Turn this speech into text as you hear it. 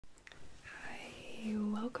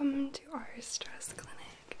welcome to our stress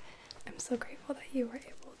clinic. I'm so grateful that you were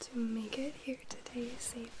able to make it here today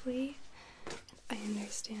safely. I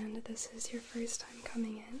understand this is your first time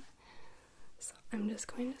coming in, so I'm just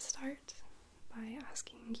going to start by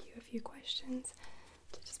asking you a few questions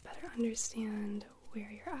to just better understand where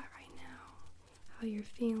you're at right now, how you're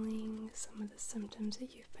feeling, some of the symptoms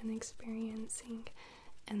that you've been experiencing,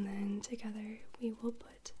 and then together we will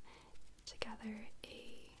put together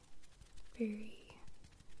a very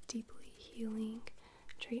deeply healing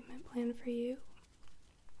treatment plan for you.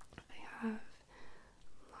 I have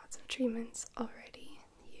lots of treatments already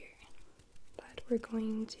here that we're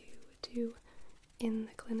going to do in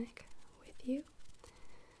the clinic with you,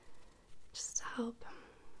 just to help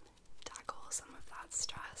tackle some of that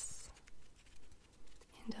stress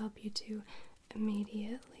and help you to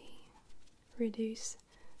immediately reduce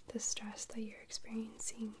the stress that you're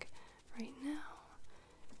experiencing right now.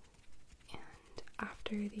 And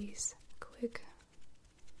after these quick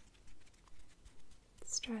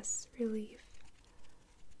stress relief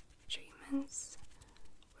treatments,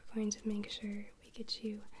 we're going to make sure we get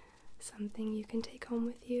you something you can take home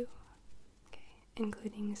with you, okay,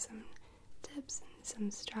 including some tips and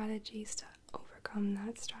some strategies to overcome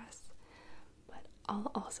that stress. But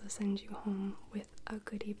I'll also send you home with a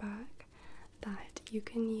goodie bag that you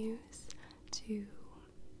can use to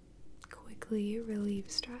quickly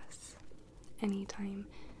relieve stress anytime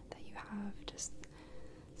that you have just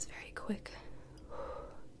this very quick,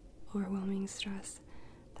 overwhelming stress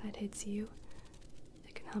that hits you.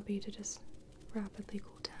 It can help you to just rapidly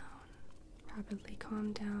cool down, rapidly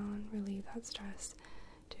calm down, relieve that stress,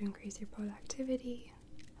 to increase your productivity,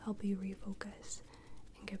 help you refocus,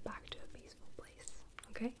 and get back to a peaceful place.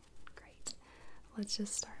 Okay? Great. Let's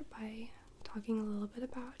just start by talking a little bit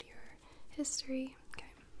about your history. Okay.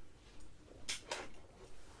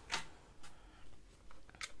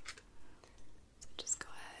 So just go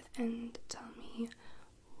ahead and tell me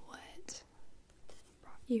what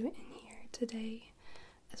brought you in here today,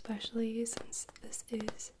 especially since this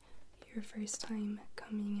is your first time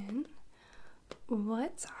coming in.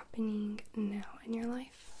 What's happening now in your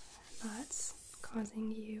life that's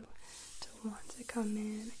causing you to want to come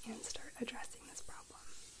in and start addressing this problem?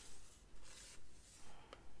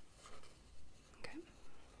 Okay.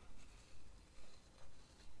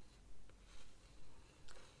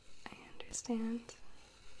 I understand.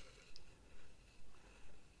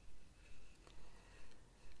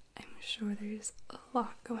 I'm sure there's a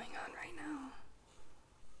lot going on right now.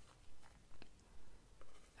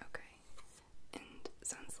 Okay. And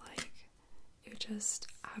sounds like you're just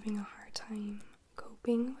having a hard time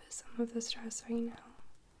coping with some of the stress right now.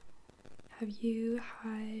 Have you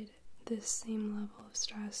had this same level of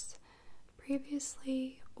stress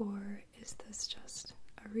previously, or is this just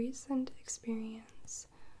a recent experience?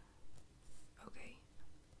 Okay.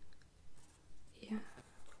 Yeah.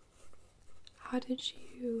 How did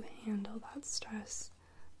you handle that stress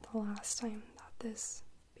the last time that this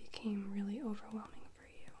became really overwhelming for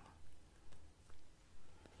you?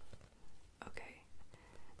 Okay.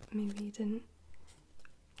 Maybe you didn't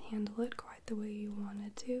handle it quite the way you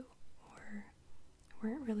wanted to, or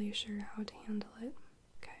weren't really sure how to handle it.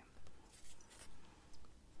 Okay.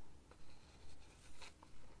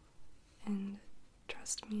 And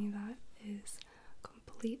trust me, that is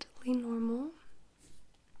completely normal.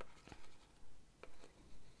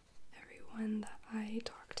 Everyone that I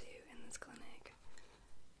talk to in this clinic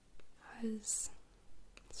has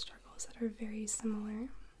struggles that are very similar.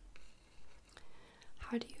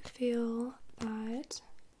 How do you feel that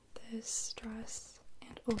this stress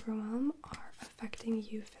and overwhelm are affecting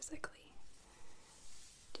you physically?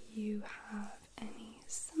 Do you have any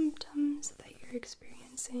symptoms that you're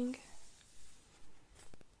experiencing?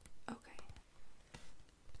 Okay.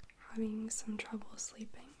 Having some trouble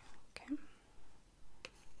sleeping, okay?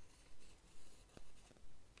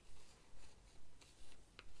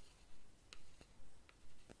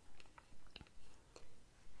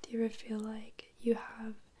 Do you ever feel like you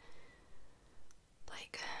have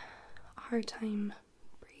a hard time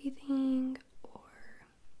breathing, or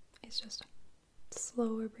it's just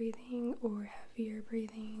slower breathing or heavier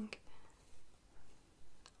breathing?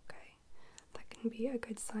 Okay, that can be a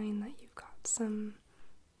good sign that you've got some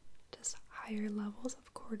just higher levels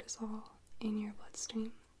of cortisol in your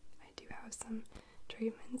bloodstream. I do have some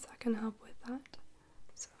treatments that can help with that,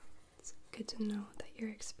 so it's good to know that you're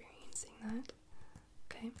experiencing that.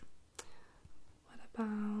 Okay. What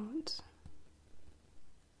about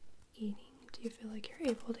eating? Do you feel like you're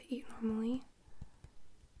able to eat normally?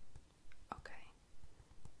 Okay.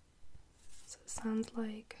 So it sounds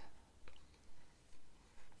like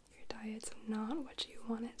your it's not what you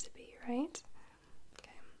want it to be, right?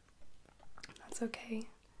 Okay. That's okay.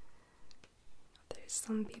 There's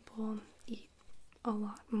some people eat a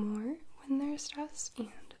lot more when they're stressed, and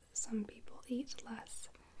some people eat less,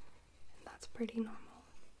 and that's pretty normal.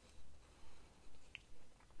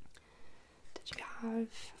 Did you have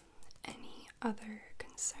any other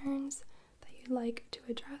concerns that you'd like to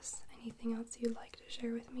address? Anything else you'd like to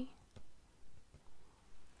share with me?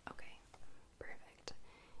 Okay, perfect.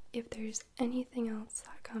 If there's anything else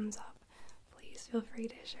that comes up, please feel free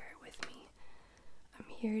to share it with me. I'm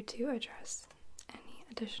here to address any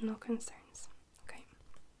additional concerns. Okay,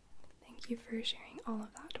 thank you for sharing all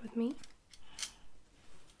of that with me.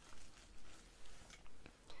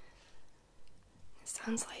 It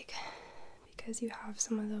sounds like because you have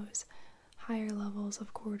some of those higher levels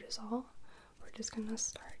of cortisol, we're just going to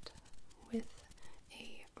start with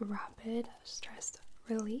a rapid stress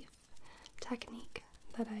relief technique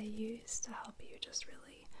that I use to help you just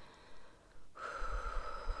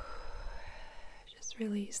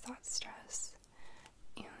release that stress.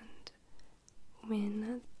 And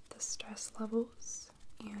when the stress levels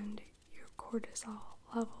and your cortisol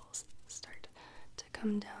levels start to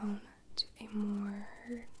come down to a more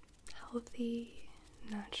healthy,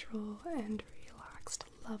 natural, and relaxed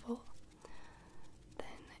level, then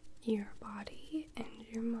your body and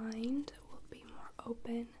your mind will be more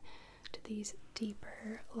open to these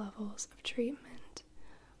deeper levels of treatment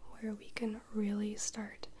where we can really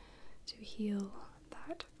start to heal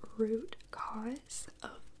that root cause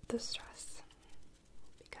of the stress.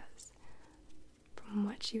 Because from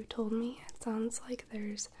what you told me, it sounds like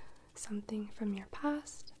there's something from your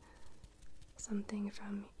past, something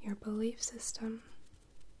from your belief system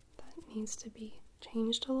that needs to be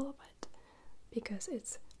changed a little bit, because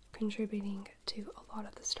it's contributing to a lot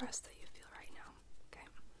of the stress that you feel right now. Okay.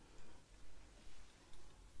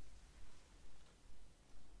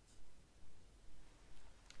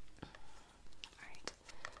 Alright,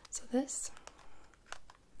 so this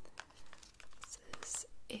is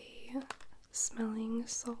a smelling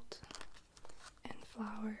salt and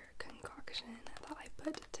flour concoction that I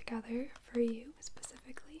put together for you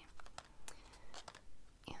specifically.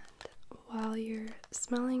 And while you're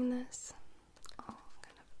smelling this, I'll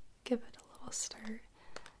kind of give it a little stir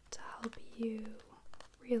to help you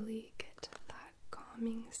really get that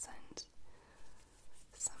calming scent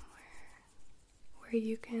somewhere where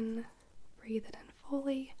you can breathe it in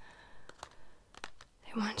fully.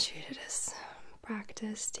 I want you to just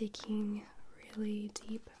practice taking really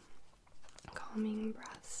deep, calming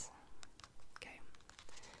breaths. Okay,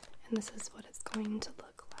 and this is what it's going to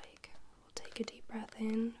look like. We'll take a deep breath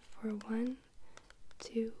in for 1,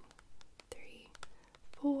 2, 3,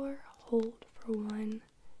 4. Hold for 1,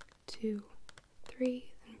 2, 3,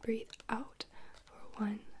 and breathe out for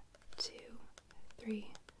 1, 2, 3,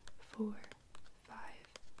 4, 5,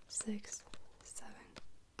 6, 7,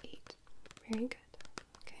 8. Very good.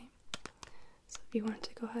 Okay. So if you want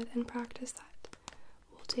to go ahead and practice that,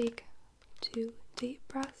 we'll take 2 deep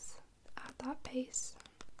breaths at that pace.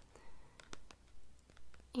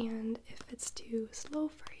 And if it's too slow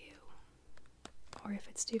for you, or if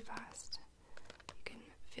it's too fast, you can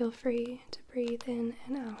feel free to breathe in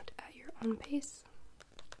and out at your own pace.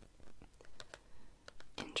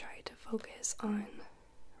 And try to focus on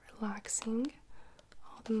relaxing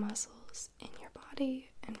all the muscles in your body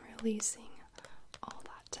and releasing all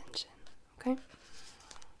that tension. Okay?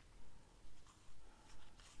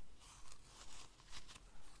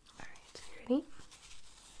 Alright, you ready?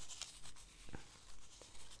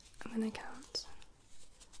 I'm gonna count.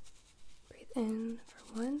 Breathe in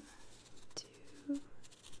for 1, 2,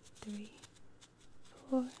 3,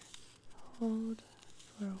 4. Hold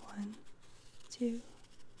for 1, 2,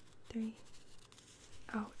 3.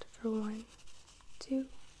 Out for 1, 2,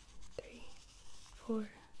 3, 4,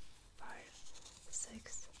 5,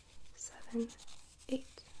 6, 7, 8.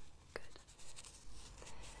 Good.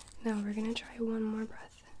 Now we're gonna try one more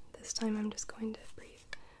breath. This time I'm just going to breathe.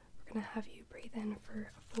 We're gonna have you breathe in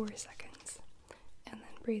for 4 seconds and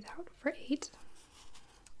then breathe out for 8.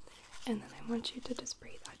 And then I want you to just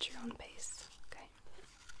breathe at your own pace. Okay?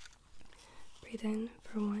 Breathe in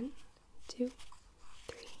for 1, 2,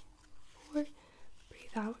 3, 4.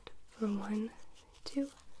 Breathe out for 1, 2,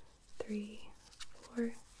 3,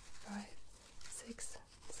 4, 5, 6,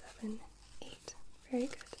 7, 8. Very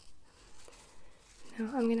good. Now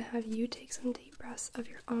I'm going to have you take some deep breaths of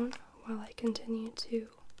your own while I continue to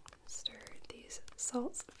stir these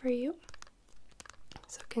salts for you.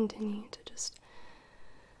 So continue to just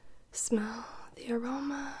smell the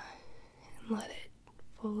aroma and let it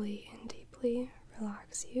fully and deeply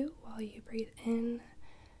relax you while you breathe in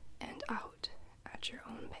and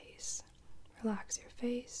Relax your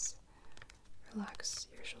face, relax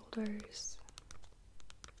your shoulders.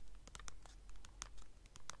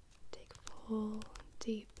 Take full,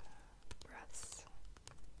 deep breaths.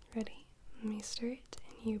 Ready? Let me start,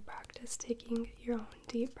 and you practice taking your own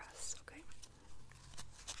deep breaths, okay?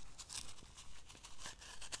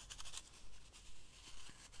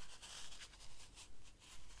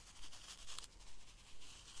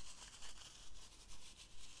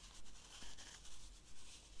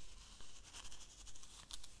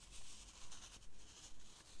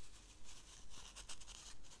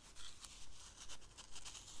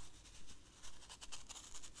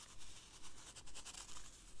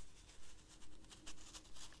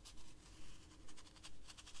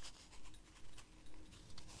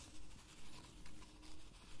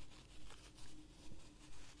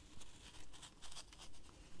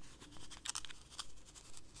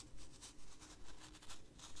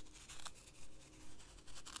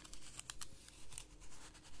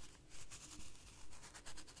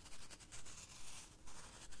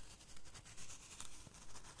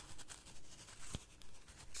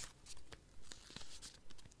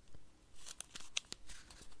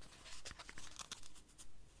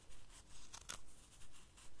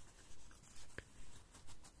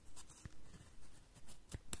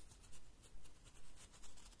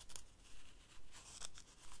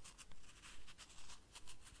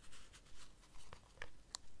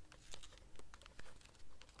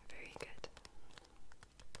 Very good.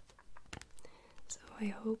 So I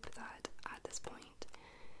hope that at this point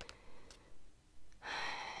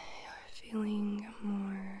you're feeling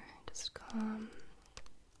more just calm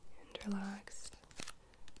and relaxed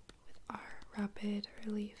with our rapid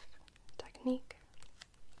relief technique.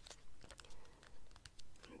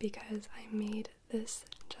 Because I made this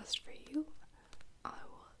just for you, I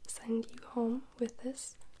will send you home with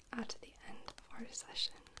this at the end of our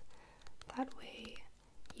session. That way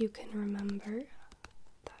you can remember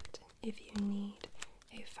that if you need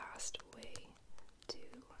a fast way to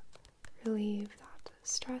relieve that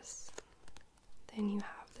stress, then you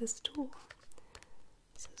have this tool.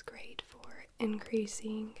 This is great for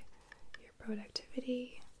increasing your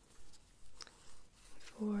productivity,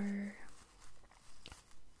 for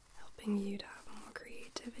helping you to have more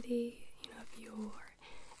creativity. If you're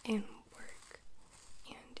in work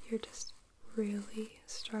and you're just really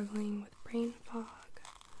struggling with brain fog,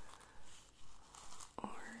 or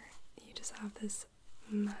you just have this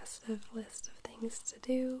massive list of things to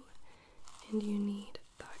do and you need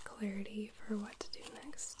that clarity for what to do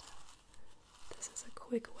next, this is a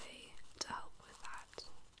quick way to help with that.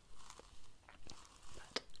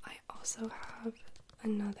 But I also have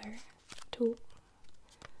another tool,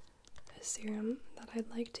 a serum that I'd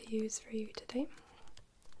like to use for you today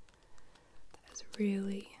that is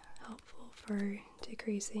really helpful for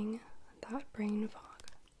decreasing that brain fog,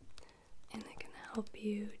 and it can help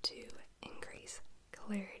you to increase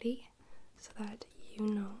clarity so that you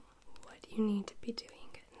know what you need to be doing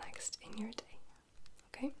next in your day.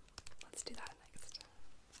 Okay, let's do that next.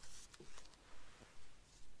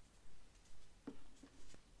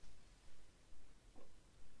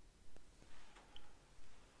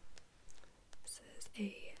 This is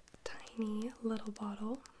a tiny little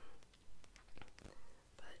bottle,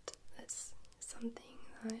 but it's something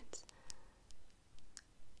that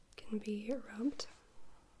can be rubbed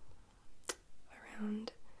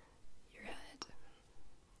around your head,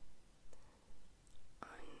 on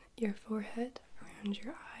your forehead, around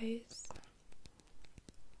your eyes.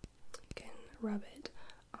 You can rub it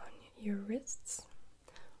on your wrists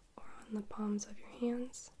or on the palms of your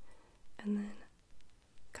hands, and then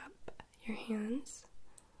cup your hands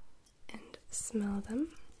and smell them,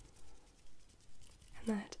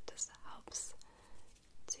 and that just helps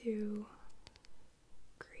to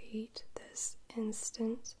create this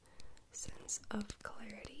instant sense of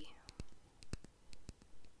clarity.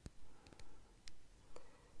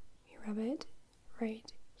 You rub it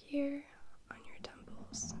right here on your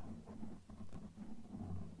temples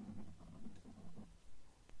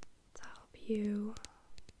to help you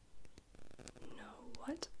know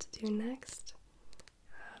what to do next,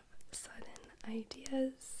 have sudden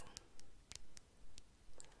ideas.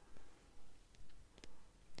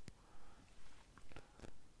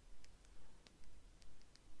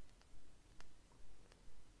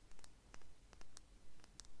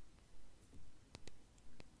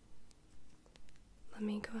 Let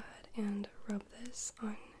me go ahead and rub this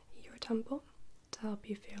on your temple to help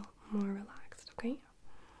you feel more relaxed, okay?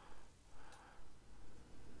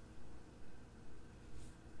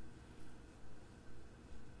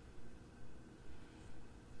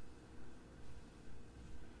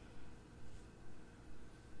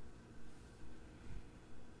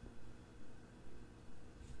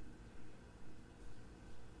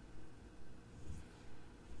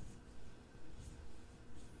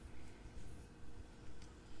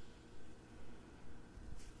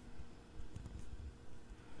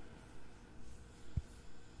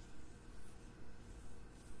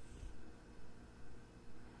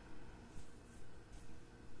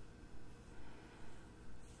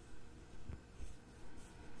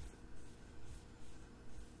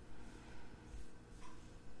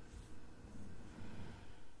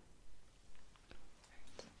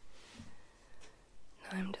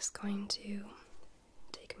 just going to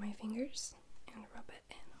take my fingers and rub it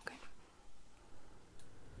in, okay?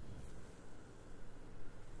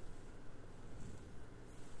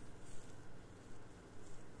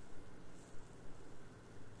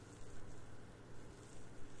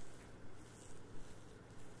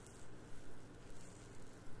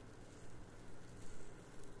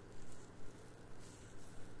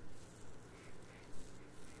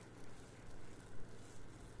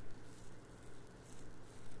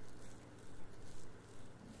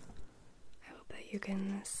 I hope that you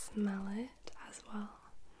can smell it as well.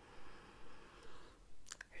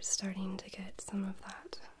 You're starting to get some of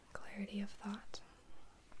that clarity of thought.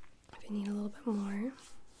 If you need a little bit more,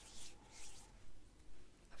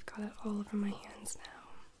 I've got it all over my hands now.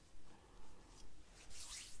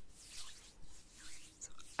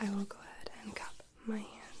 So I will go ahead and cup my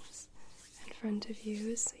hands in front of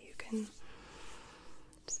you so you can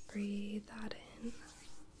just breathe that in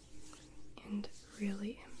and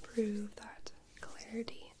really improve that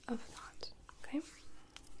clarity of thought, okay?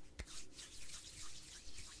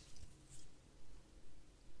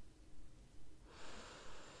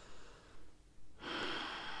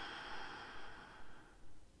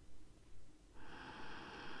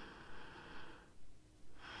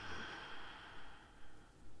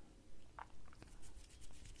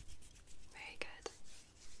 Very good.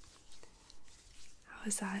 How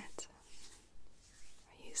is that?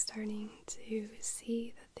 Are you starting to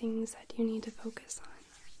see the things that you need to focus on?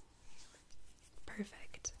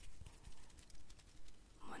 Perfect.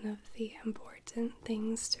 One of the important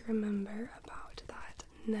things to remember about that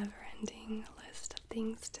never-ending list of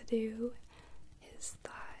things to do is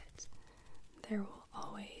that there will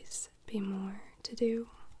always be more to do.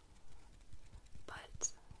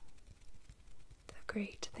 But the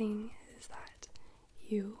great thing is that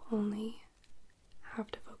you only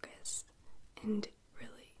have to focus, and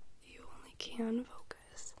really, you only can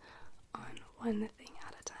focus on one thing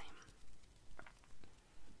at a time.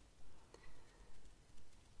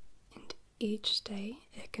 And each day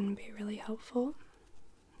it can be really helpful.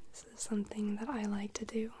 This is something that I like to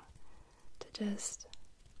do, to just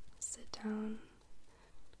sit down,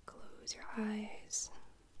 close your eyes,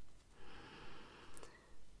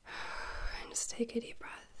 and just take a deep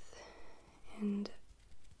breath and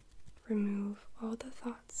remove all the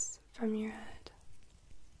thoughts from your head.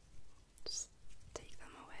 Just take them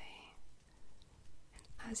away.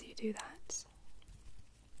 And as you do that,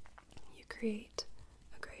 you create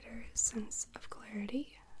a greater sense of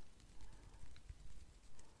clarity,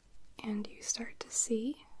 and you start to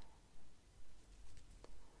see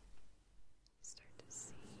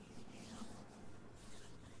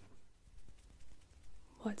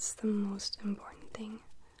what's the most important thing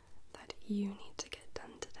that you need to get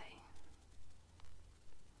done today.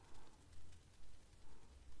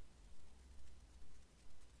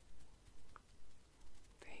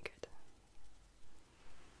 Very good.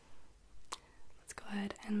 Let's go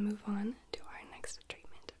ahead and move on to our next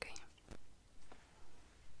treatment, okay?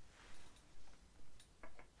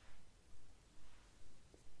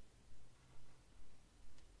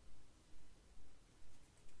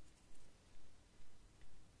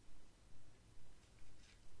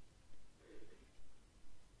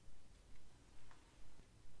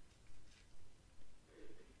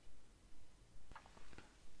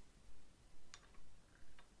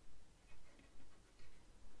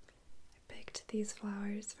 I picked these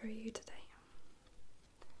flowers for you today.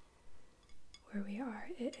 Where we are,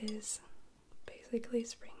 it is basically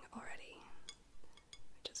spring already,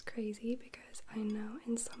 which is crazy because I know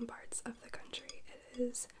in some parts of the country it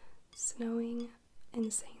is snowing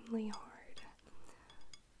insanely hard.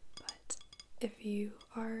 But if you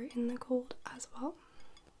are in the cold as well,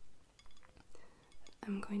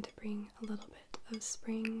 I'm going to bring a little bit of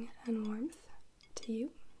spring and warmth to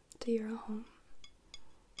you, to your home.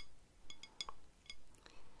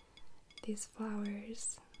 These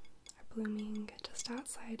flowers are blooming just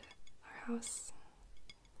outside our house.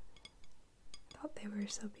 I thought they were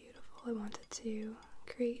so beautiful. I wanted to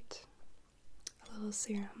create a little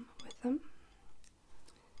serum with them.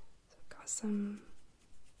 So I've got some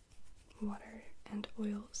water and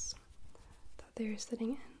oils that they're sitting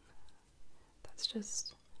in. That's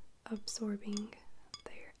just absorbing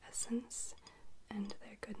their essence and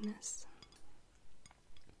their goodness.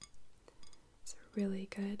 It's really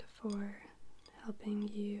good for helping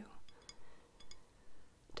you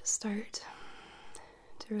to start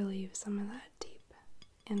to relieve some of that deep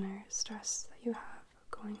inner stress that you have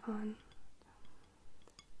going on.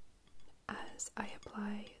 As I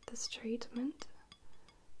apply this treatment,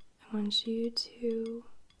 I want you to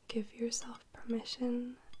give yourself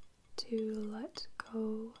permission to let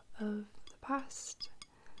go of the past,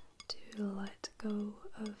 to let go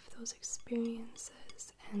of those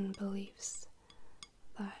experiences and beliefs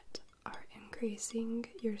that are increasing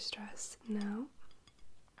your stress now,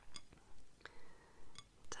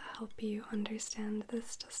 to help you understand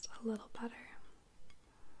this just a little better.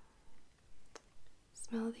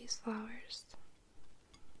 Smell these flowers.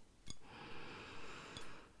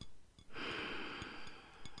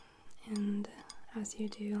 And as you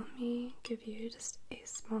do, let me give you just a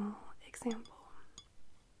small example.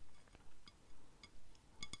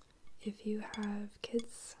 If you have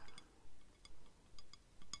kids,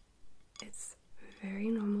 it's very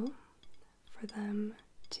normal for them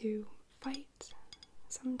to fight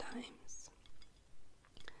sometimes.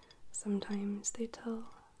 Sometimes they tell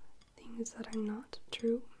things that are not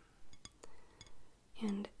true,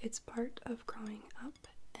 and it's part of growing up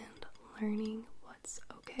and learning what's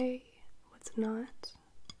okay, what's not.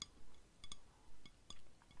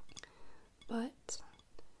 But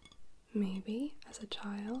maybe as a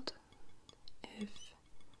child, if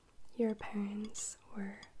your parents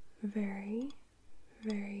were very,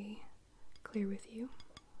 very clear with you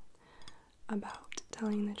about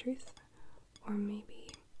telling the truth, or maybe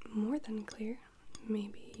more than clear,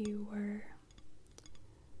 maybe you were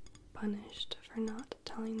punished for not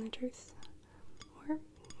telling the truth, or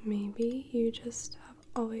maybe you just have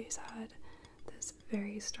always had this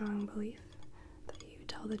very strong belief that you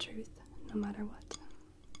tell the truth no matter what,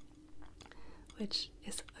 which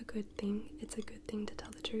is a good thing. It's a good thing to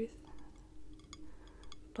tell the truth,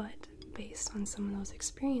 but based on some of those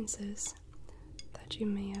experiences that you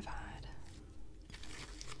may have had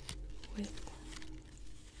with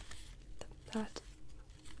that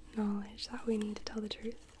knowledge that we need to tell the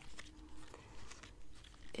truth,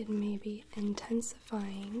 it may be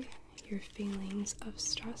intensifying your feelings of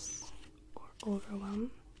stress or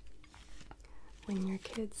overwhelm when your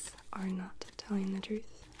kids are not telling the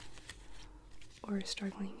truth or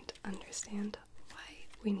struggling to understand why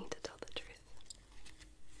we need to tell the truth.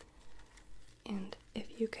 And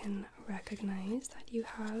if you can recognize that you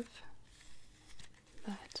have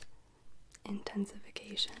that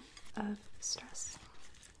intensification of stress,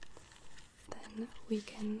 then we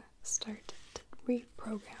can start to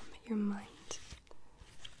reprogram your mind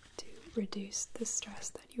to reduce the stress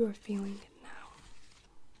that you are feeling now.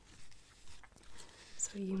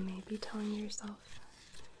 So you may be telling yourself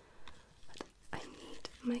that I need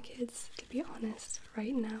my kids to be honest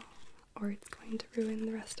right now, or it's going to ruin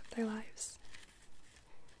the rest of their lives.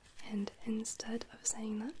 And instead of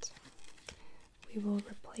saying that, we will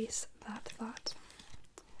replace that thought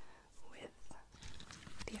with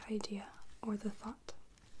the idea or the thought: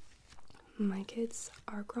 my kids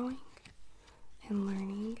are growing and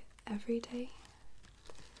learning every day.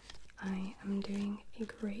 I am doing a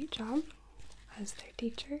great job as their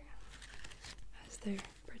teacher, as their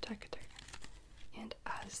protector, and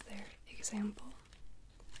as their example.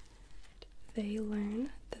 They learn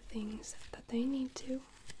the things that they need to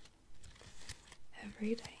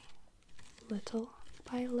every day, little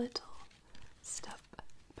by little, step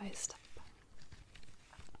by step.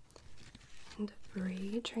 And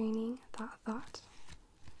retraining that thought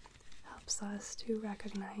helps us to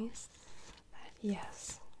recognize that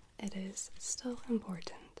yes, it is still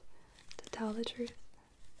important to tell the truth,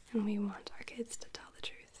 and we want our kids to tell the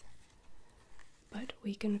truth. But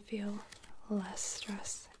we can feel less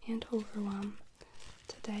stress and overwhelm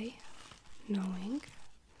today, knowing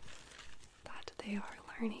that they are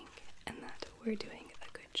learning and that we're doing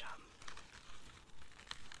a good job.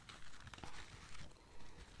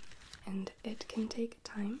 And it can take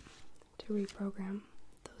time to reprogram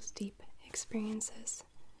those deep experiences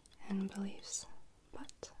and beliefs.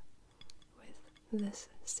 But with this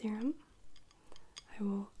serum, I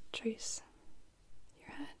will trace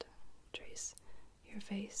your head, trace your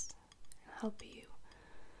face, and help you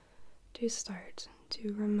to start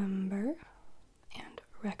to remember and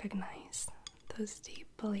recognize those deep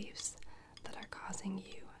beliefs that are causing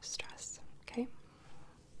you stress, okay?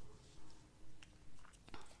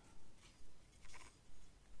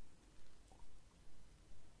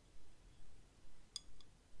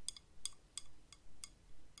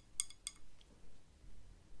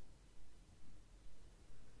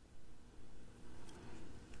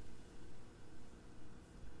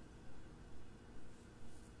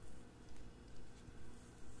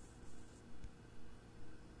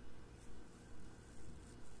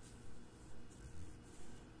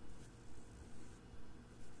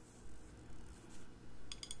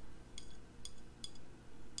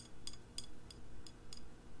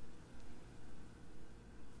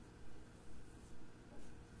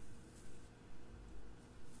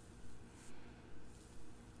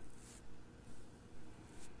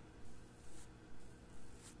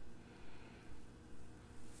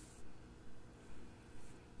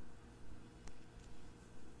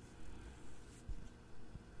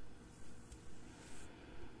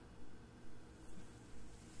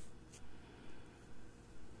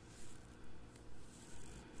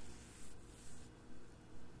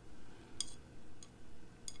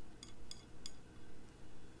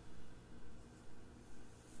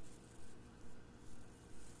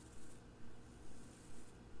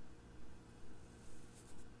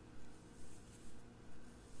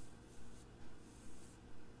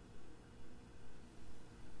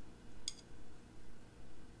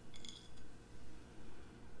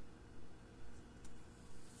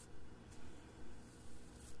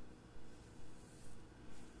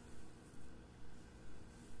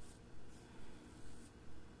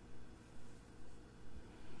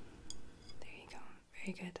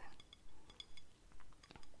 Very good.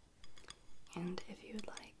 And if you would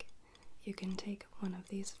like, you can take one of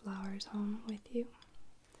these flowers home with you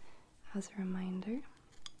as a reminder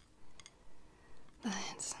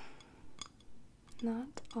that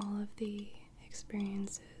not all of the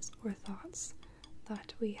experiences or thoughts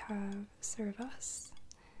that we have serve us,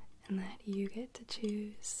 and that you get to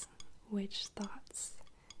choose which thoughts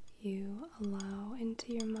you allow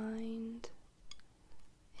into your mind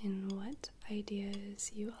and what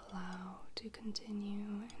ideas you allow to continue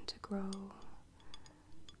and to grow.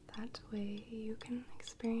 That way you can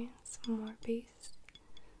experience more peace,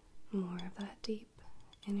 more of that deep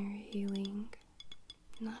inner healing,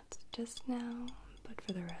 not just now, but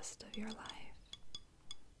for the rest of your life.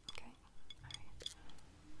 Okay? Alright.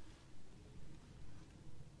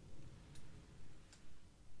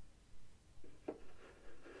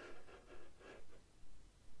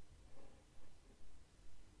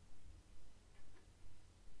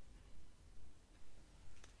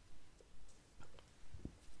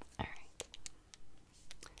 Alright.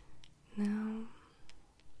 Now,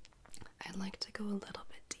 I'd like to go a little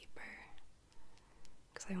bit deeper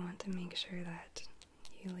because I want to make sure that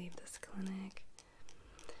you leave this clinic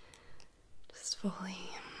just fully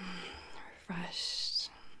refreshed.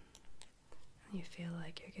 You feel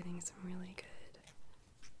like you're getting some really good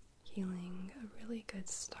healing, a really good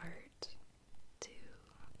start to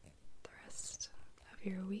the rest of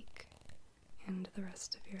your week and the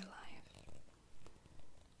rest of your life.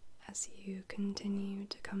 As you continue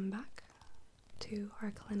to come back to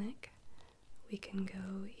our clinic, we can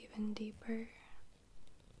go even deeper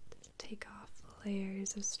to take off the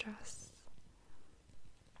layers of stress.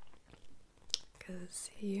 Because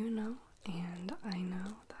you know, and I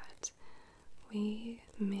know, that we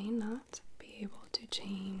may not be able to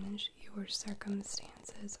change your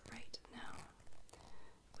circumstances right now.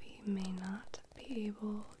 We may not be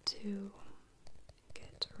able to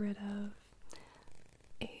get rid of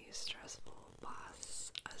a stressful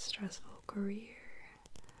boss, a stressful career.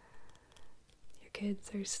 Your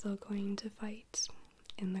kids are still going to fight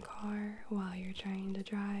in the car while you're trying to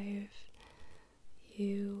drive.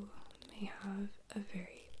 You may have a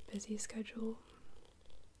very busy schedule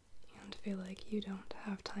and feel like you don't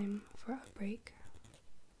have time for a break.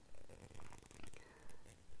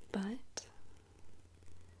 But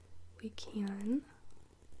we can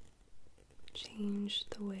change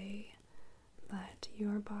the way that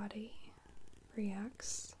your body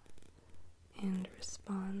reacts and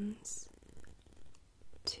responds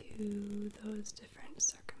to those different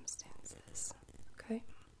circumstances, okay?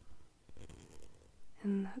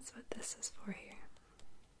 And that's what this is for here.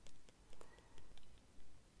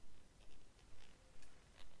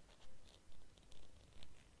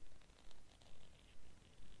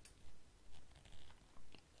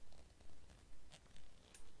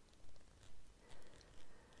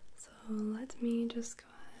 So let me just go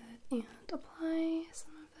ahead and apply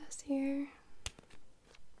some of this here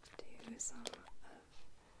to some of the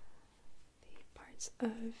parts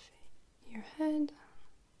of your head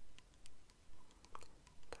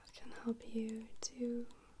that can help you to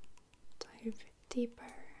dive deeper,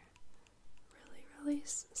 really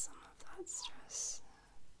release some of that stress.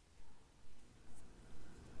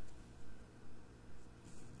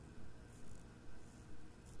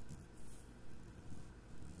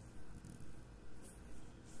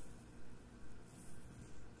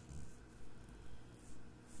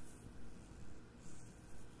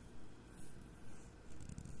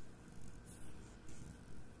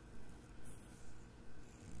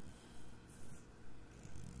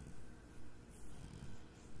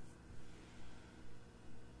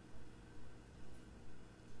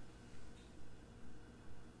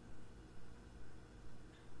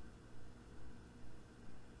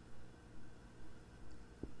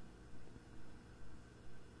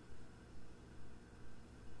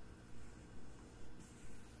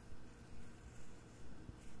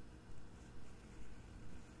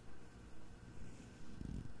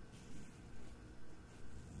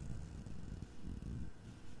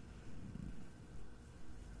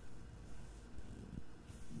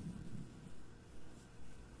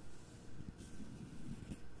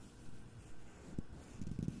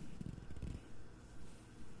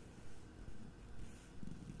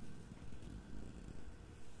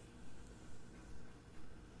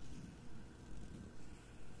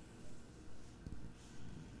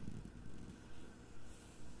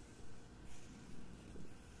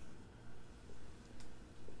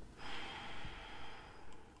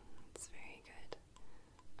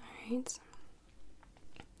 Alright.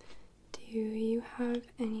 Do you have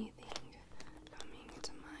anything coming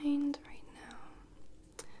to mind right now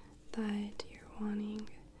that you're wanting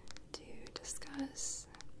to discuss?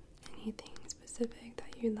 Anything specific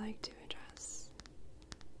that you'd like to address?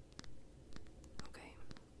 Okay.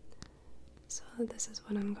 So this is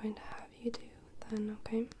what I'm going to have you do then,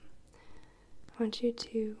 okay? I want you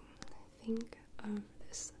to think of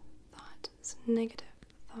this thought, this negative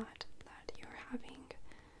thought that you're having.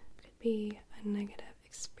 It could be a negative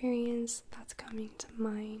experience that's coming to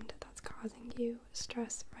mind that's causing you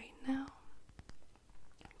stress right now.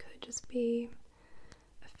 It could just be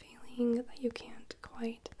a feeling that you can't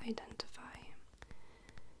quite identify.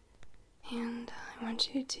 And I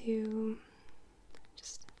want you to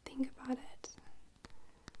just think about it.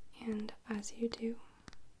 And as you do,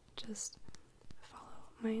 just follow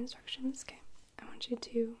my instructions, okay? I want you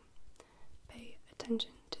to pay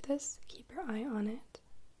attention to this, keep your eye on it,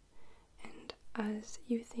 and as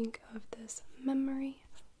you think of this memory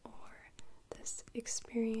or this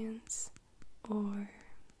experience or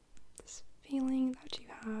this feeling that you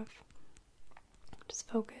have, just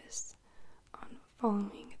focus on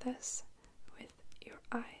following this with your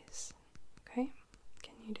eyes, okay?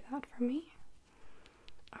 Can you do that for me?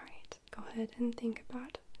 Alright, go ahead and think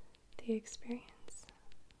about the experience.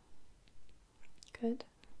 Good.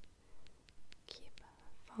 Keep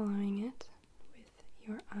following it with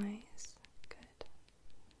your eyes. Good.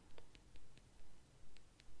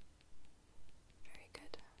 Very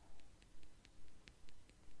good.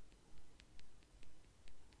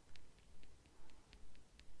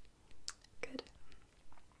 Good.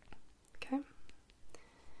 Okay.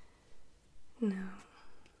 Now,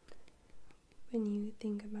 when you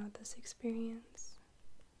think about this experience,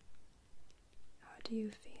 how do you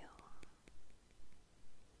feel?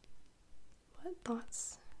 What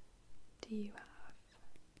thoughts do you have?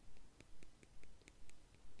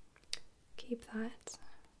 Keep that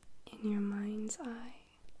in your mind's eye,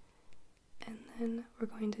 and then we're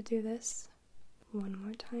going to do this one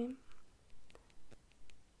more time.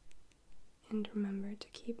 And remember to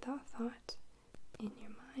keep that thought in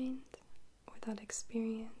your mind, or that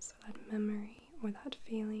experience, or that memory, or that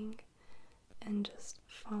feeling, and just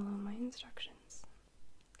follow my instructions.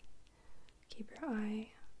 Keep your eye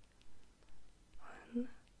on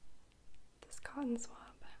this cotton swab.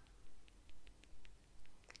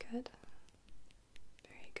 Good.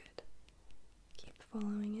 Very good. Keep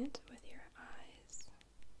following it with your eyes.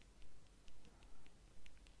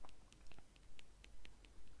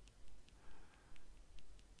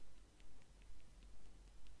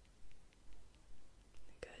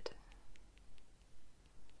 Good.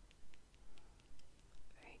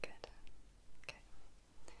 Very good. Okay.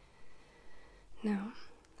 Now,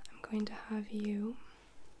 I'm going to have you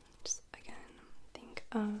just again think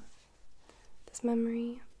of this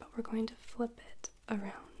memory, but we're going to flip it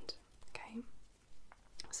around, okay?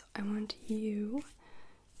 So I want you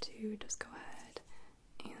to just go ahead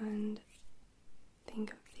and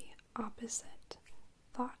think of the opposite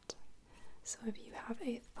thought. So if you have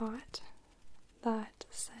a thought that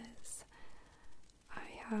says, I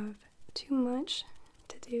have too much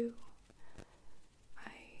to do,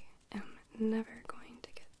 I am never going to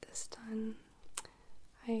get this done,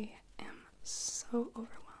 I am so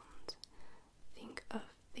overwhelmed, think of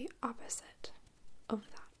the opposite of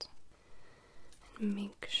that. And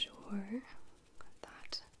make sure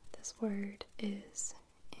that this word is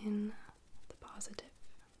in the positive,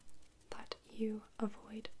 that you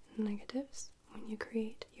avoid negatives when you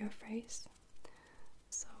create your phrase.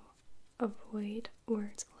 So avoid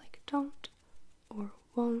words like don't, or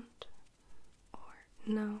won't, or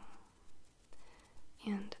no,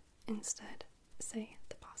 and instead say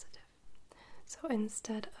the positive. So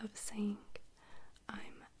instead of saying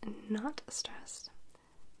I'm not stressed,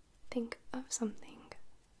 think of something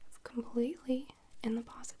that's completely in the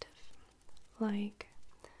positive, like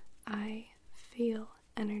I feel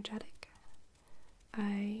energetic,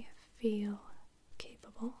 I feel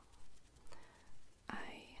capable,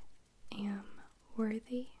 I am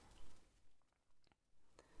worthy.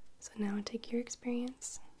 So now take your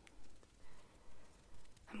experience.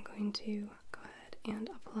 I'm going to go ahead and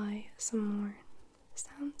apply some more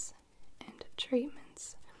sounds and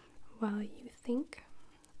treatments while you think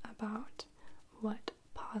about what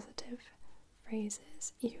positive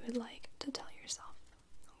phrases you would like to tell yourself.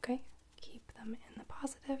 Okay? Keep them in the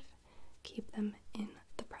positive, keep them in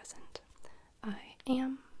the present. I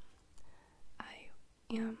am, I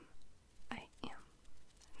am, I am.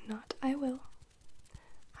 Not I will,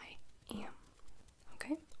 I am.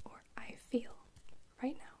 Okay? Or I feel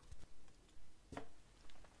right now.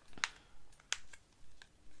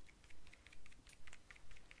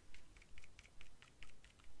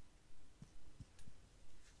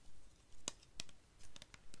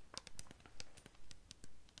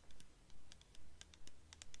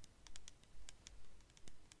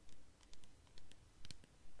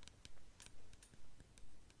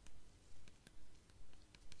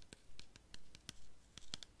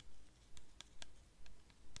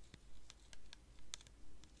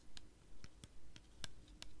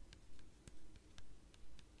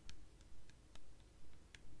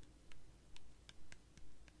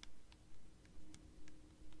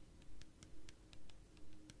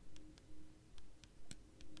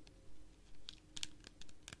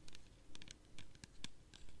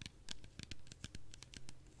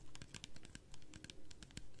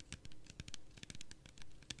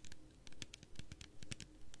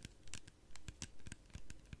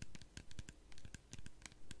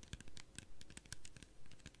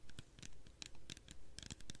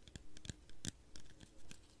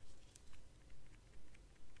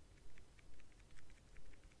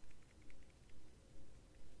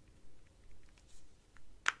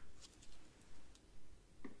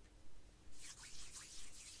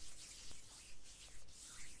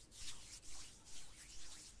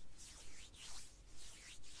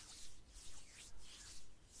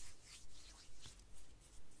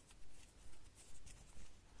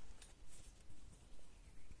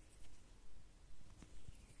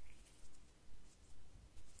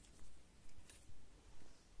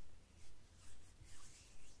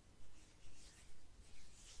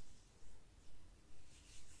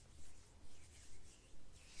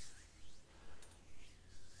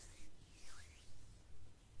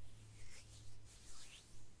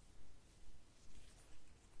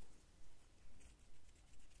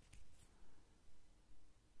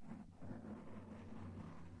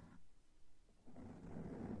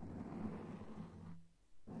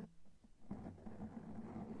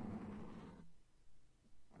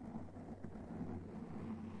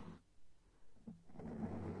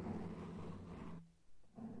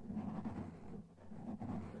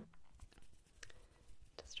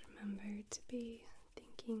 be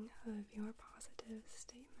thinking of your positive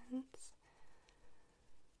statements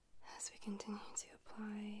as we continue to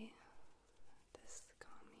apply this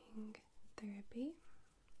calming therapy.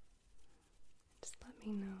 Just let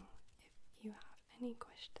me know if you have any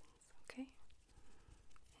questions, okay?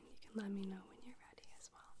 And you can let me know when you're ready as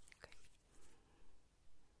well, okay?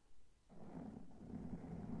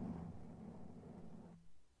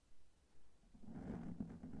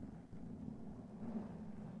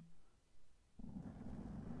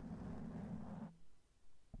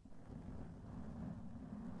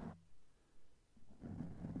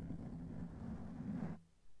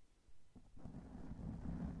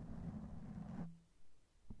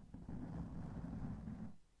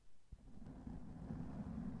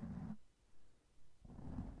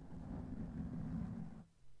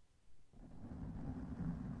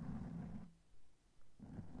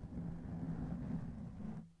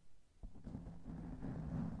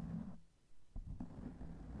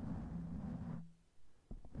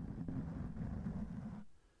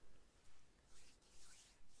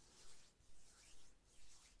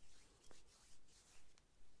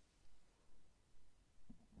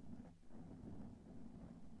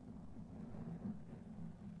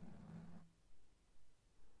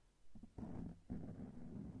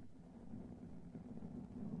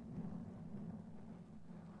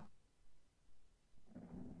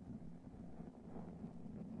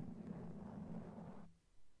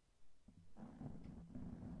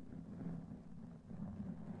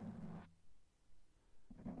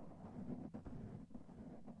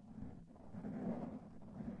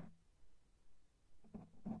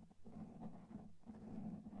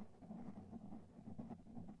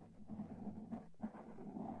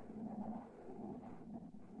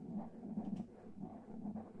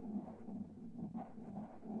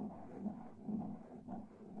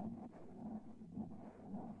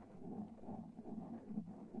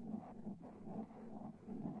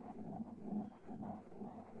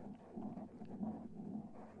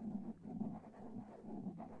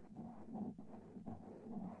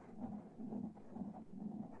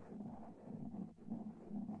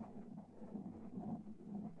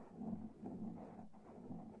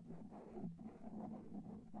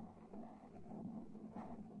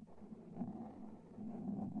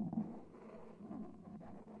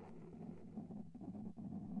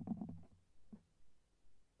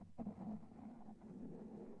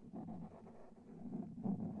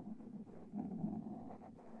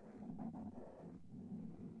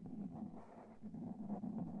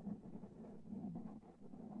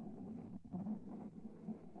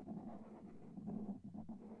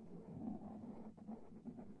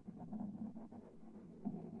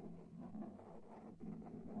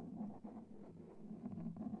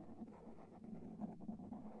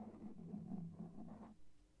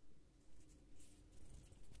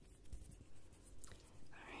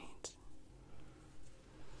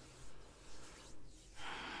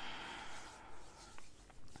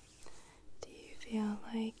 Feel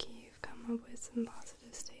like you've come up with some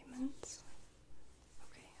positive statements?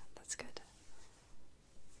 Okay, that's good.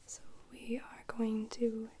 So we are going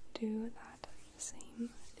to do that same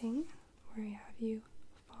thing where I have you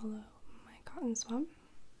follow my cotton swab.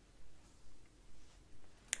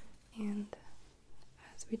 And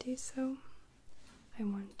as we do so, I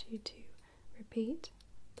want you to repeat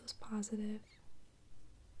those positive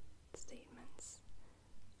statements,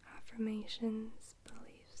 affirmations,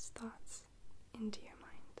 beliefs, thoughts into your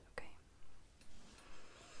mind, okay?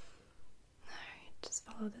 Alright, just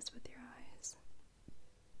follow this with your eyes.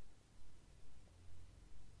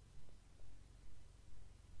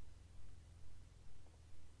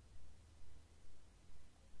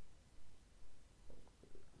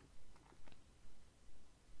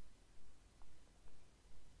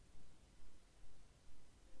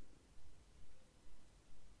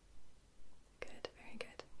 Good, very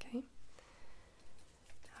good, okay?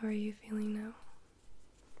 How are you feeling now?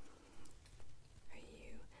 Are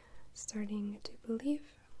you starting to believe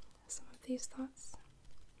some of these thoughts?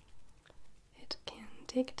 It can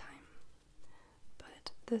take time,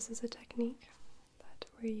 but this is a technique that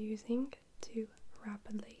we're using to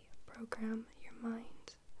rapidly program your mind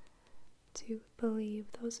to believe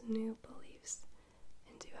those new beliefs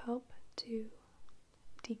and to help to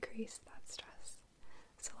decrease that stress.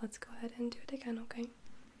 So let's go ahead and do it again, okay?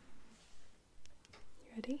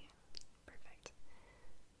 You ready? Perfect.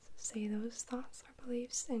 So say those thoughts or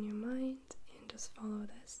beliefs in your mind and just follow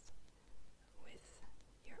this with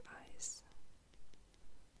your eyes.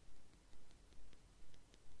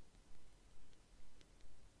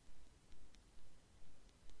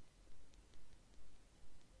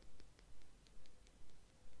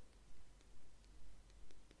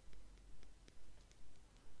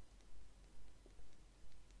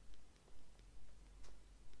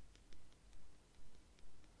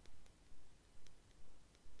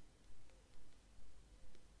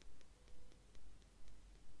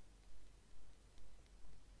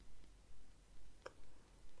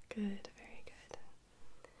 Good, very good.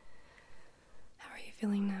 How are you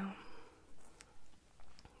feeling now?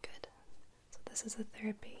 Good. So this is a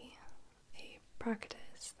therapy, a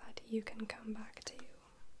practice that you can come back to.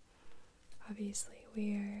 Obviously,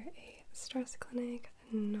 we're a stress clinic,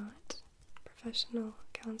 not professional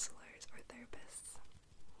counselors or therapists.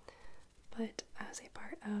 But as a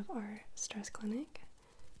part of our stress clinic,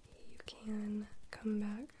 you can come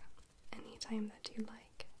back anytime that you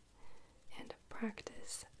like and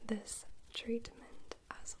practice this treatment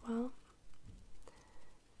as well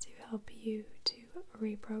to help you to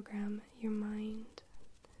reprogram your mind,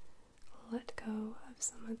 let go of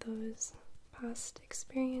some of those past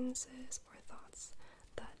experiences or thoughts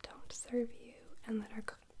that don't serve you and that are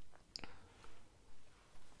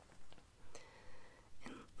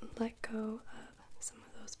let go of some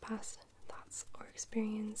of those past thoughts or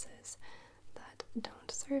experiences that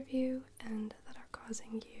don't serve you and that are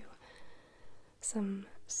causing you some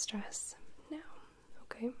stress now,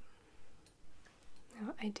 okay?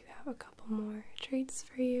 Now, I do have a couple more treats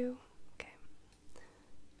for you, okay?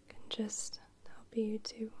 I can just help you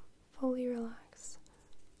to fully relax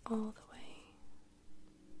all the way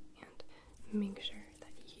and make sure that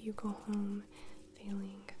you go home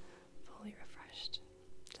feeling fully refreshed.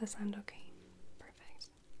 Does that sound okay? Perfect.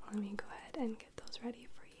 Let me go ahead and get those ready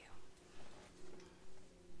for you.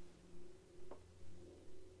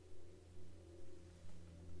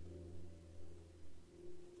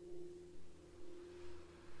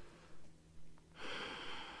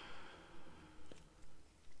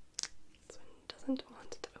 This one doesn't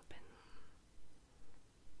want to open.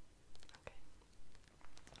 Okay.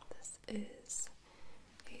 This is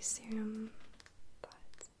a serum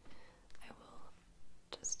that I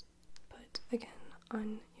will just put again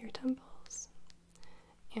on your temples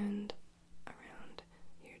and around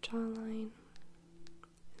your jawline.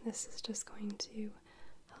 And this is just going to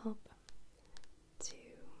help to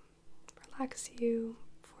relax you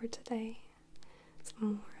for today. It's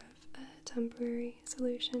more of a temporary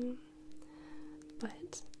solution,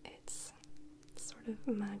 but it's sort of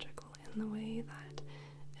magical in the way that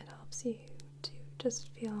it helps you to just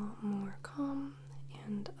feel more calm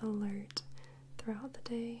and alert throughout the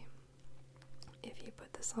day if you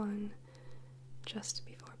put this on just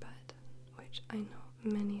before bed, which I know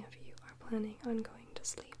many of you are planning on going to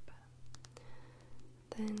sleep.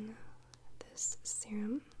 Then this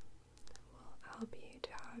serum will help you to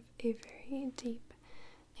have a very deep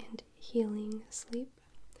and healing sleep,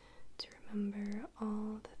 to remember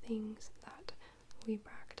all the things that we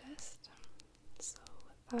practiced so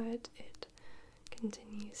that it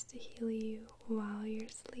continues to heal you while you're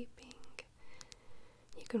sleeping.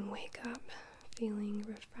 You can wake up feeling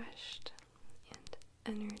refreshed and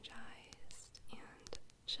energized and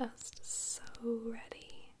just so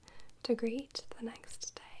ready to greet the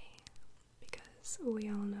next day, because we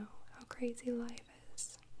all know how crazy life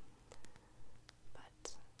is.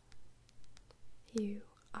 But you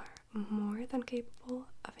are more than capable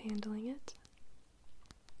of handling it,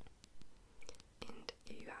 and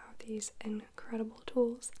you have these incredible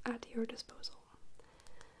tools at your disposal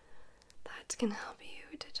that can help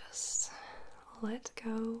you to just let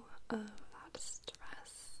go of that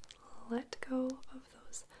stress, let go of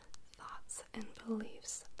those thoughts and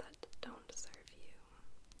beliefs that don't serve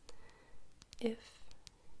you. If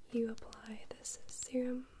you apply this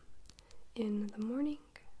serum in the morning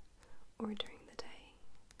or during the day,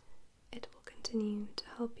 it will continue to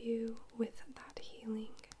help you with that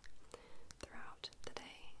healing throughout the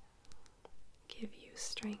day, give you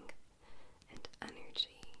strength and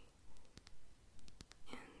energy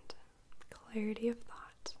and clarity of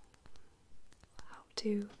thought, help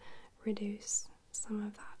to reduce some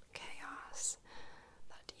of that chaos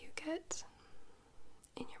that you get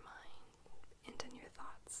in your mind and in your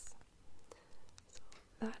thoughts. So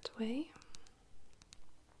that way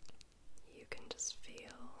you can just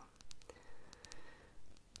feel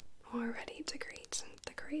more ready to greet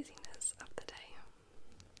the craziness of the day.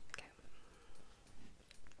 Okay.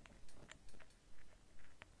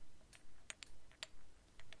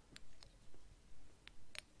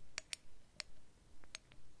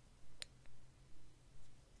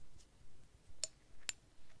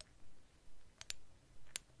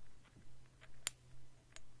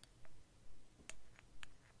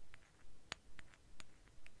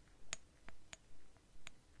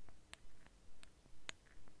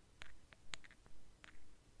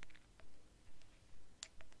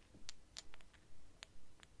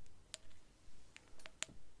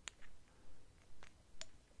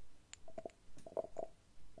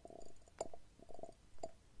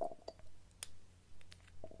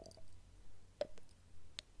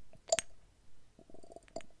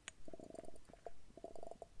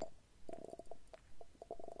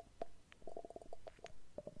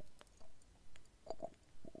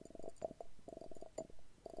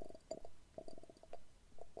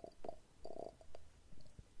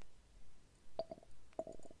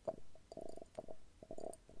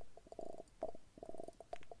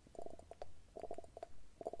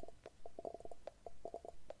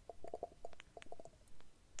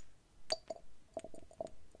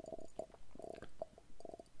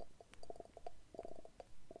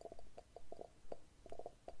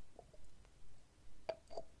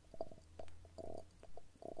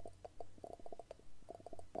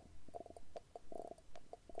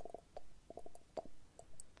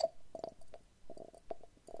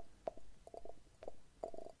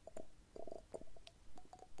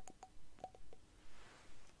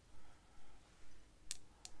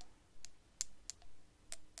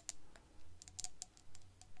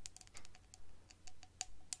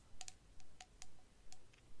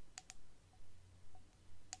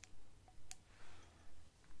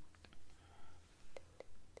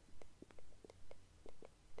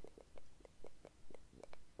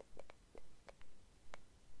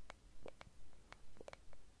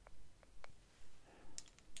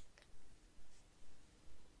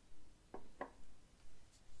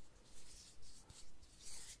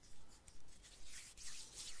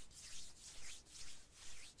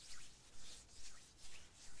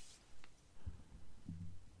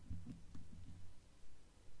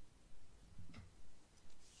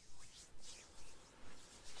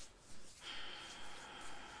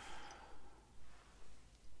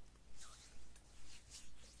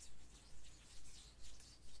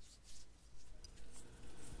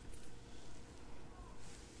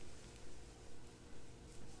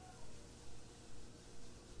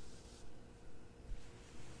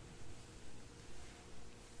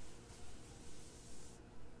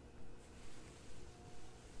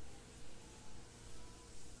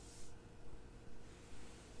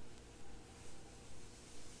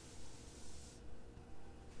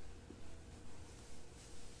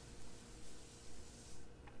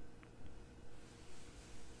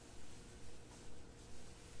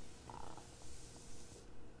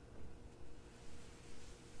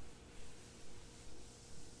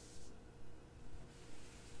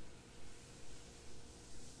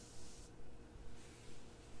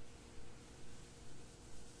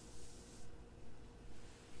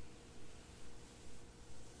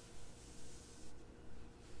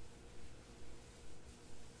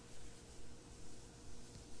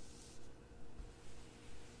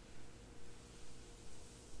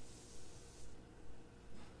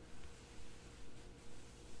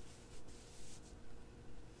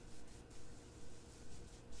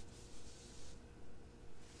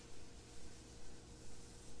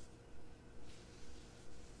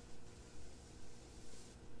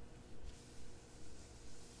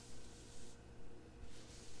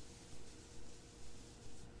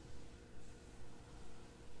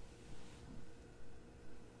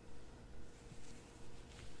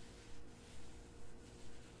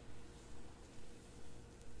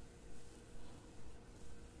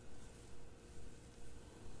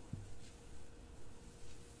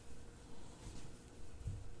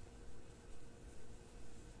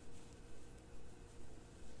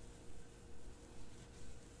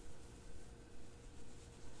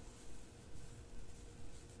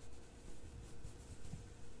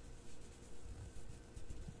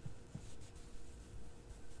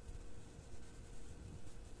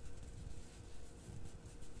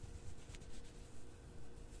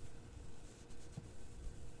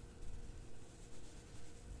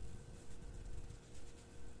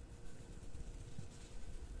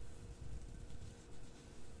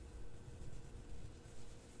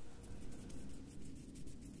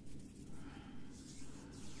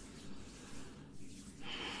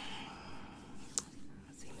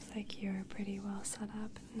 you're pretty well set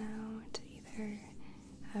up now to either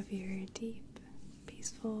have your deep,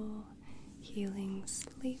 peaceful, healing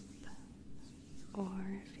sleep, or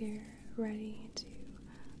if you're ready to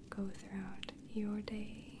go throughout your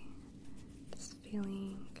day just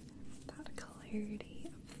feeling that clarity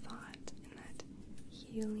of thought and that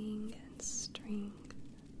healing and strength.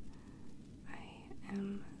 I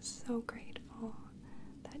am so grateful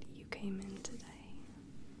that you came in today.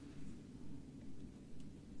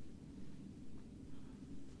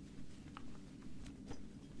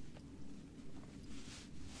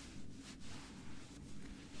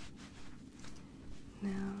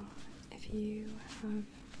 Now, if you have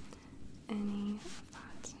any of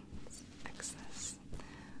that excess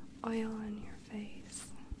oil on your face,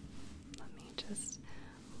 let me just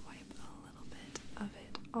wipe a little bit of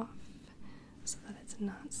it off so that it's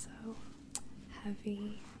not so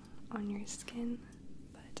heavy on your skin,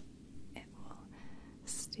 but it will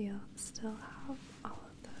still have all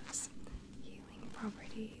of those healing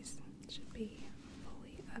properties. It should be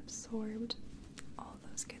fully absorbed, all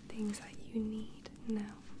those good things that you need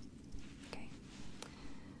now. Okay,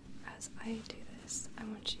 as I do this, I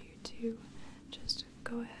want you to just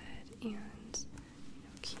go ahead and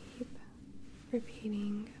keep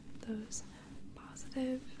repeating those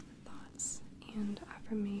positive thoughts and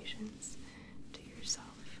affirmations to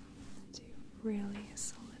yourself to really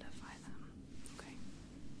solidify them. Okay,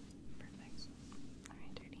 perfect.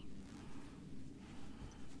 Alright, dirty.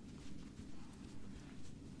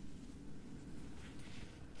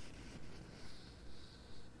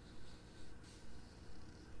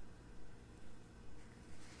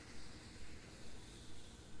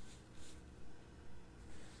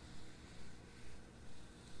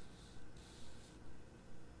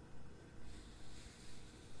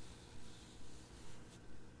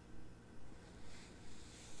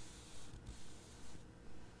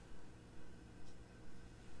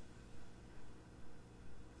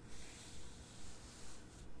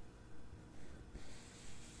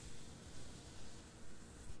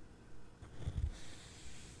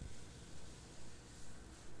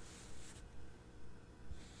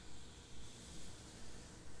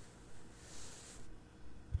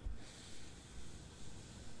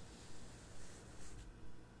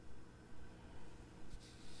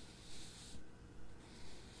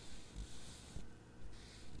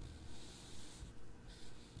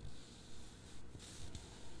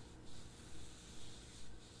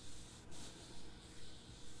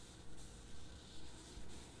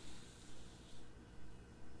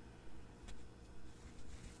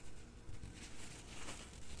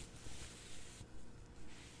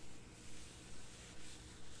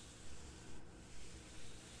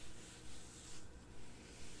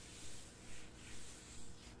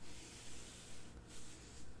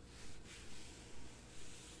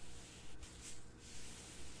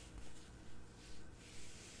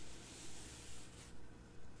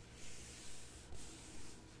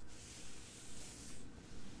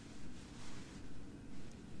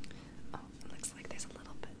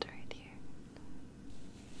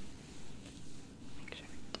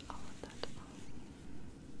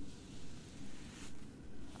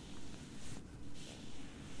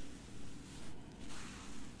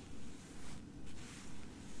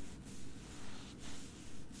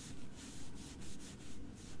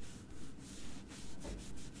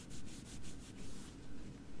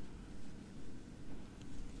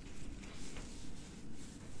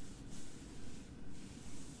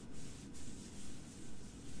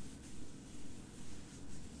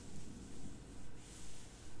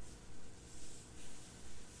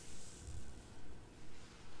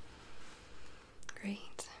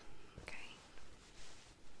 Great. Okay.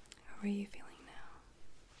 How are you feeling now?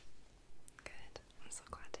 Good. I'm so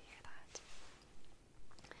glad to hear that.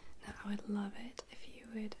 Now, I would love it if you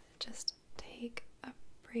would just take a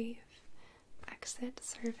brief exit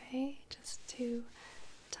survey just to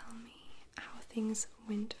tell me how things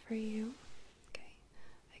went for you. Okay.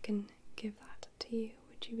 I can give that to you.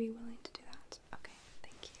 Would you be willing to do that? Okay.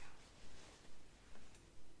 Thank you.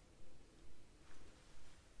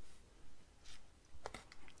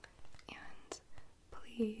 And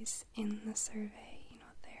please, in the survey,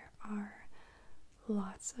 there are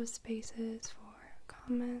lots of spaces for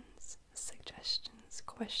comments, suggestions,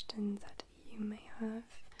 questions that you may have,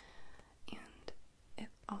 and it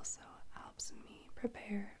also helps me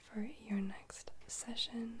prepare for your next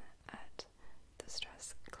session at the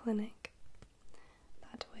stress clinic.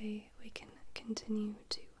 That way we can continue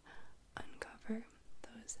to uncover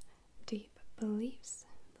those deep beliefs,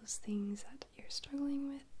 those things that you're struggling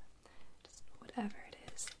with, just whatever it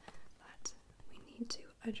is that we need to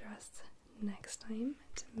address next time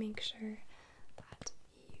to make sure that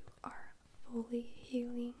you are fully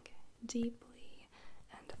healing deeply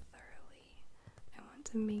and thoroughly. I want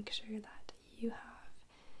to make sure that you have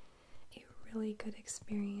a really good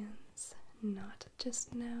experience, not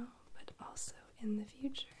just now, but also in the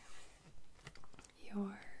future.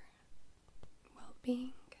 Your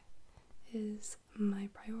well-being is my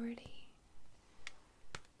priority,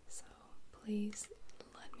 so please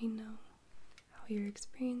let me know how your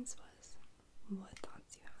experience was, what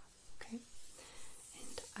thoughts you have, okay?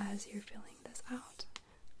 And as you're filling this out,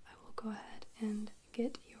 I will go ahead and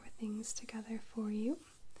get your things together for you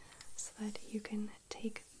so that you can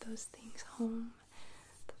take those things home,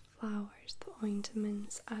 the flowers, the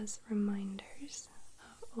ointments, as reminders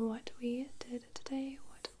of what we did today,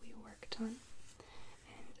 what we worked on,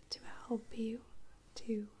 and to help you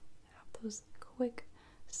to have those quick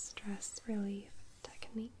stress relief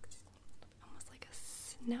techniques, almost like a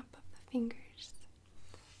snap of the fingers,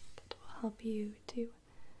 that will help you to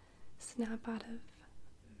snap out of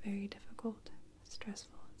very difficult,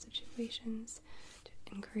 stressful situations, to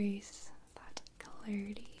increase that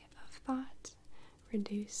clarity of thought,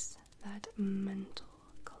 reduce that mental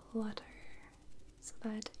clutter, so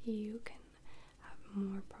that you can have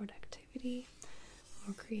more productivity,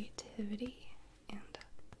 more creativity, and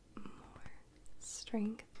more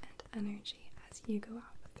strength and energy as you go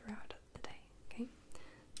out throughout the day, okay?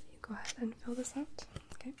 So you go ahead and fill this out,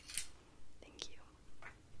 okay? Thank you.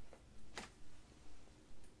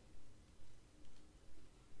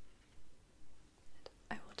 And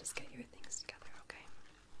I will just get your things together, okay?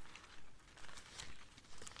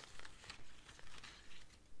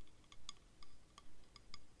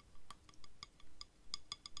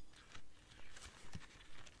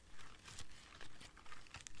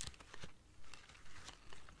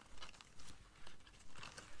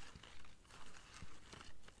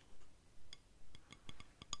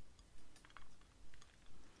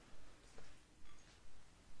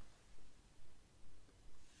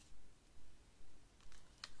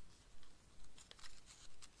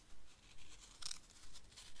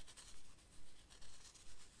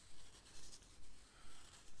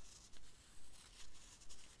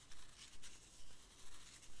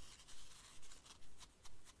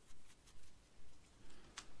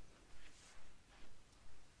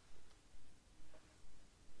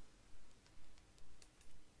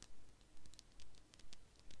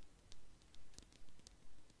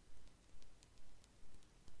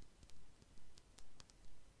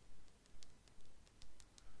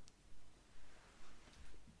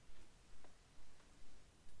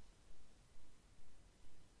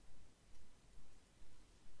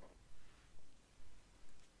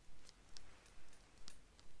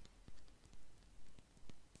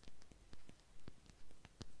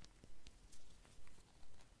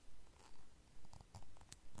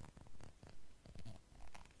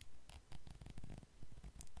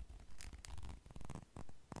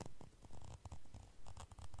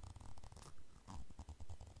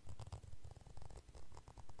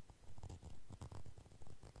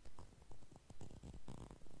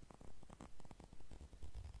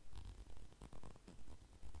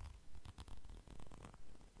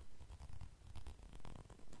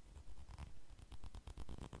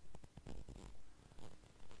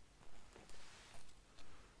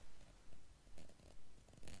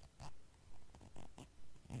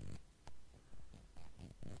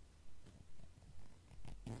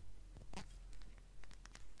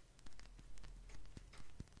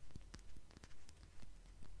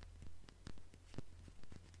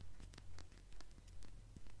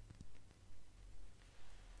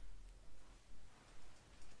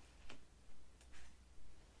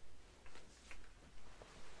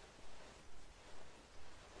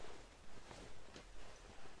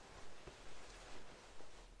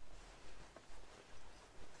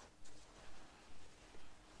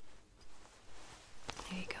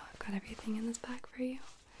 There you go, I've got everything in this bag for you.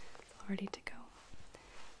 It's all ready to go.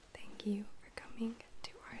 Thank you for coming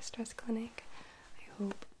to our stress clinic. I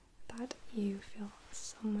hope that you feel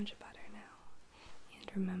so much better now.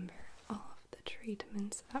 And remember, all of the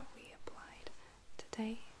treatments that we applied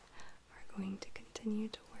today are going to continue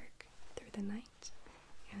to work through the night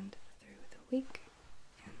and through the week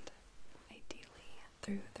and ideally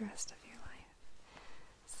through the rest of your life.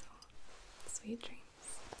 So, sweet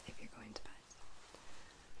dreams if you're going to bed.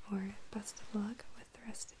 Or best of luck with the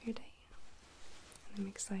rest of your day. And I'm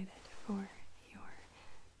excited for your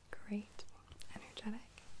great,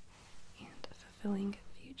 energetic, and fulfilling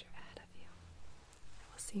future ahead of you. I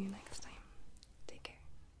will see you next time.